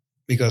needs it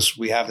because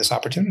we have this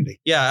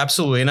opportunity. Yeah,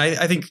 absolutely. And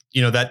I think,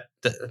 that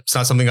it's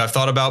not something I've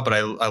thought about, but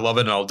I love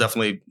it. And I'll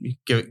definitely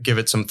give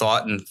it some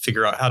thought and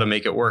figure out how to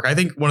make it work. I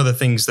think one of the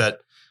things that,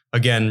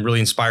 again, really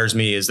inspires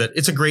me is that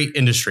it's a great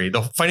industry.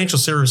 The financial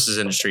services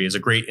industry is a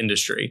great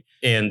industry.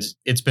 And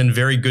it's been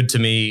very good to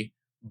me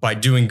by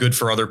doing good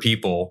for other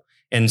people.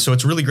 And so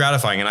it's really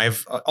gratifying. And I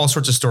have all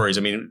sorts of stories.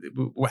 I mean,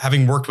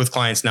 having worked with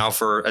clients now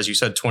for, as you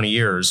said, 20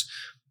 years,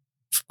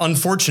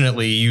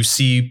 unfortunately, you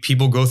see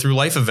people go through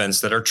life events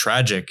that are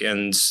tragic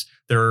and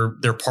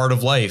they're part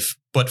of life.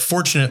 But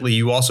fortunately,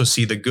 you also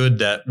see the good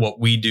that what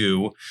we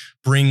do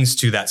brings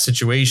to that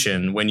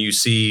situation when you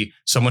see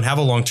someone have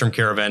a long-term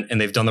care event and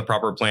they've done the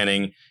proper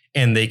planning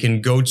and they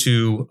can go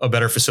to a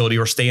better facility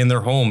or stay in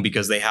their home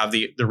because they have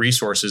the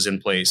resources in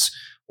place.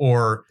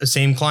 Or the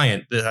same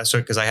client, so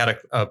because I had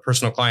a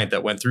personal client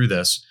that went through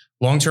this,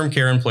 long-term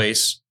care in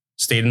place,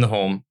 stayed in the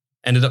home,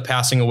 ended up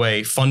passing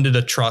away, funded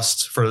a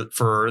trust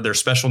for their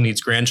special needs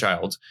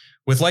grandchild,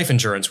 with life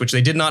insurance, which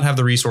they did not have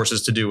the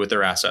resources to do with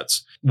their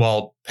assets,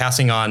 while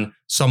passing on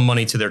some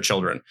money to their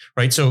children,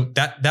 right? So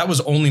that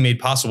was only made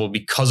possible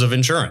because of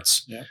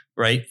insurance,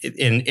 right?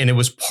 And it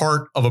was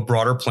part of a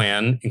broader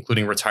plan,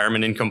 including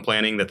retirement income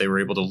planning, that they were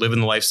able to live in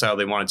the lifestyle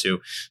they wanted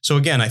to. So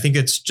again, I think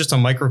it's just a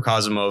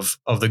microcosm of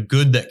the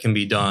good that can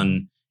be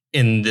done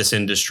in this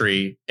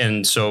industry.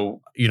 And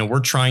so, we're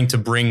trying to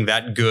bring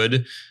that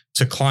good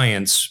to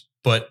clients,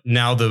 but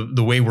now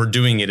the way we're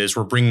doing it is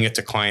we're bringing it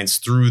to clients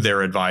through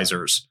their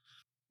advisors.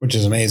 Which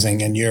is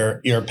amazing. And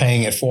you're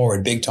paying it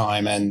forward big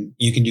time, and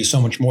you can do so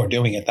much more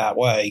doing it that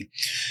way.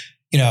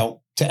 To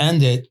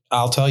end it,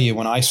 I'll tell you,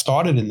 when I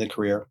started in the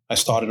career, I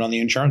started on the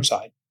insurance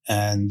side.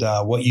 And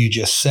what you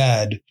just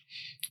said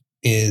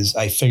is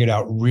I figured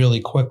out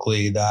really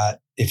quickly that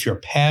if you're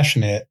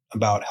passionate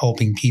about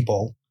helping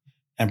people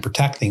and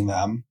protecting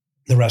them,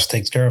 the rest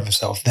takes care of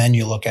itself. Then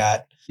you look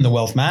at the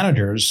wealth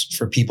managers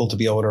for people to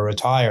be able to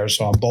retire.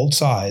 So on both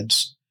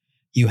sides,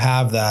 you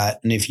have that.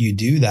 And if you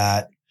do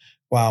that,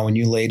 wow, when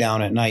you lay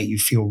down at night, you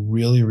feel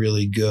really,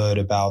 really good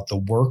about the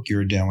work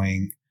you're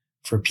doing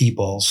for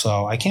people.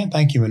 So I can't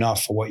thank you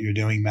enough for what you're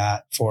doing,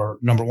 Matt, for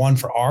number one,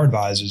 for our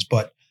advisors,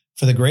 but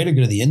for the greater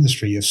good of the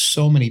industry. You have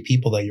so many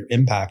people that you're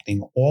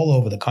impacting all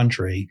over the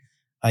country.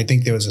 I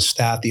think there was a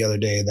stat the other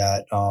day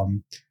that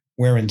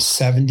we're in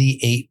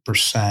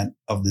 78%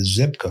 of the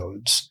zip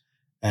codes.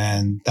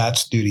 And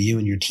that's due to you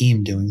and your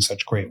team doing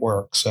such great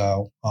work.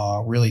 So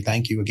really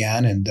thank you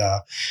again. And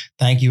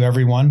thank you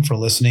everyone for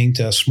listening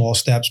to Small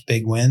Steps,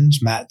 Big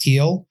Wins. Matt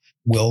Teel.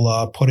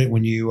 We'll put it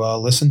when you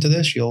listen to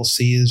this. You'll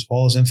see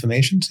all his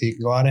information. So you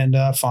can go out and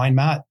find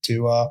Matt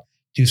to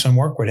do some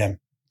work with him.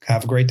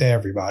 Have a great day,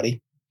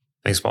 everybody.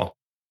 Thanks, Paul.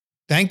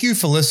 Thank you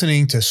for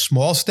listening to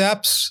Small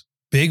Steps,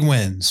 Big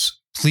Wins.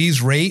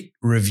 Please rate,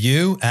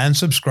 review, and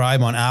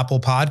subscribe on Apple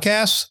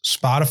Podcasts,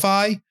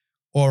 Spotify,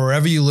 or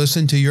wherever you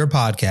listen to your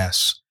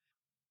podcasts.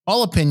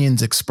 All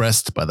opinions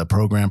expressed by the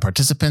program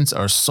participants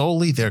are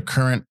solely their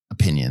current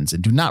opinions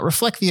and do not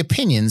reflect the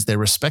opinions their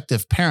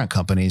respective parent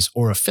companies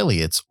or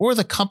affiliates or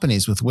the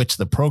companies with which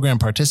the program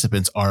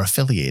participants are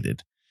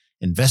affiliated.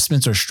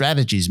 Investments or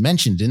strategies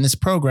mentioned in this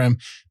program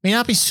may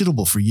not be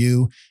suitable for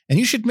you, and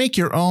you should make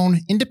your own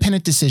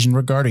independent decision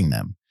regarding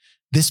them.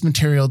 This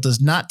material does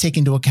not take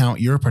into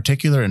account your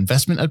particular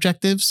investment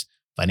objectives,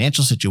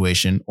 financial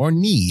situation, or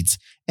needs,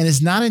 and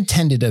is not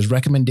intended as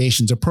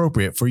recommendations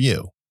appropriate for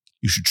you.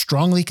 You should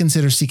strongly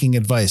consider seeking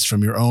advice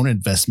from your own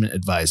investment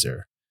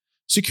advisor.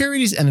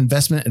 Securities and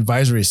investment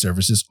advisory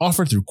services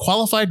offered through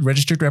qualified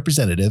registered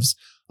representatives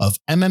of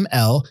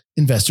MML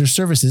Investor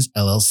Services,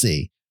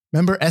 LLC.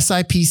 Member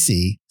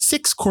SIPC,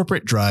 6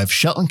 Corporate Drive,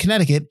 Shelton,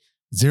 Connecticut,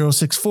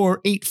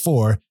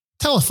 06484,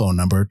 telephone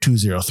number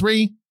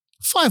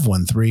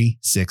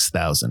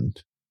 203-513-6000.